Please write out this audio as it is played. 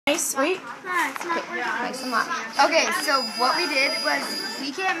Nice, sweet. Nice and loud. Okay, so what we did was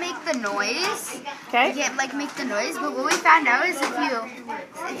we can't make the noise. Okay. We can't make the noise, but what we found out is if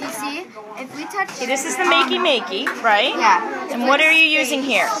you see, if we touch. Okay, this is the Makey-Think, right? Yeah. And what are you using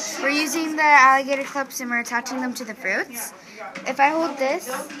here? We're using the alligator clips and we're attaching them to the fruits. If I hold this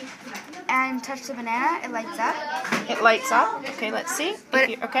and touch the banana, it lights up. It lights up. Okay, let's see.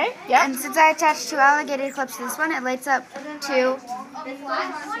 Okay, yeah. And since I attached 2 alligator clips to this one, it lights up to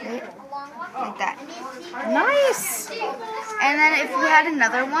like that. Nice. And then if we had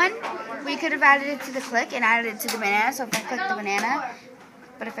another one, we could have added it to the click and added it to the banana. So if I click the banana,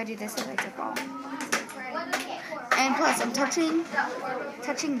 but if I do this, it lights up all. And plus, I'm touching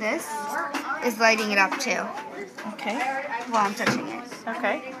this is lighting it up too. Okay. While I'm touching it.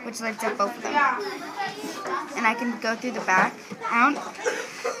 Okay. Which lights up both of them. And I can go through the back. I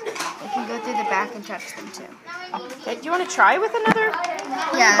can go through the back and touch them too. Okay. Do you want to try with another?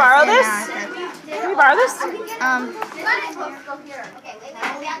 Yeah. Borrow this? Can we borrow this? Do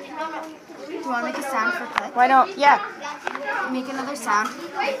you want to make a sound for click? Why don't? Yeah. Make another sound.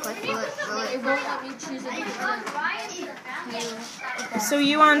 Click. Will it won't let me choose it. So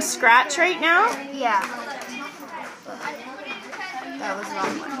you on Scratch right now? Yeah. That was the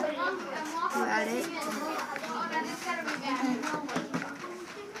wrong one. You add it.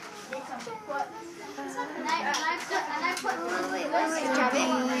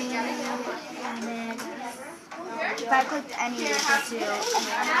 If I clicked any of the 2,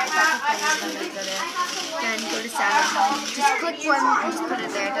 then go to sound. Just click one and just put it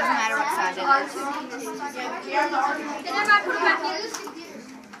there. It doesn't matter what sound it is.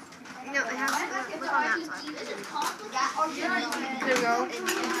 No, it has to click on that one. There we go.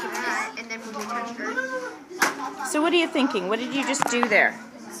 And then we'll touch her. So what are you thinking? What did you just do there?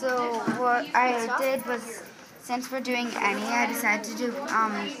 So what I did was, since we're doing any, I decided to do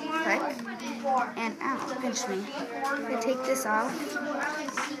click, and ow, pinch me. I take this off,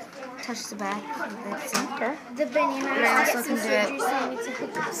 touch the back, that's it. Okay. The banana. I also can do it.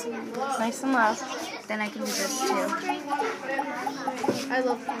 Nice and loud. Then I can do this too. I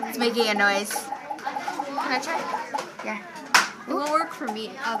love it. It's making a noise. Can I try? Yeah. It won't work for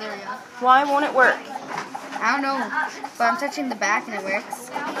me. Oh, there we go. Why won't it work? I don't know, but I'm touching the back and it works.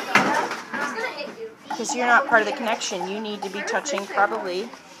 Because you're not part of the connection. You need to be touching probably.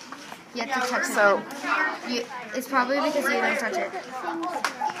 You have to touch it. So it's probably because you don't touch it.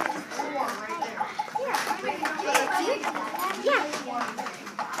 Yeah.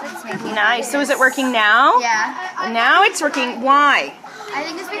 Nice. So is it working now? Yeah. Now it's working. Why? I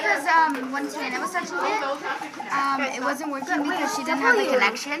think it's because when Tiana was touching it wasn't working because she didn't have the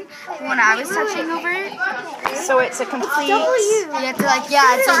connection. When I was touching over it, so it's a complete. You have to it's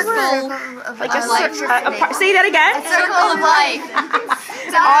a circle of like say that again. A circle of life.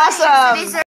 Awesome.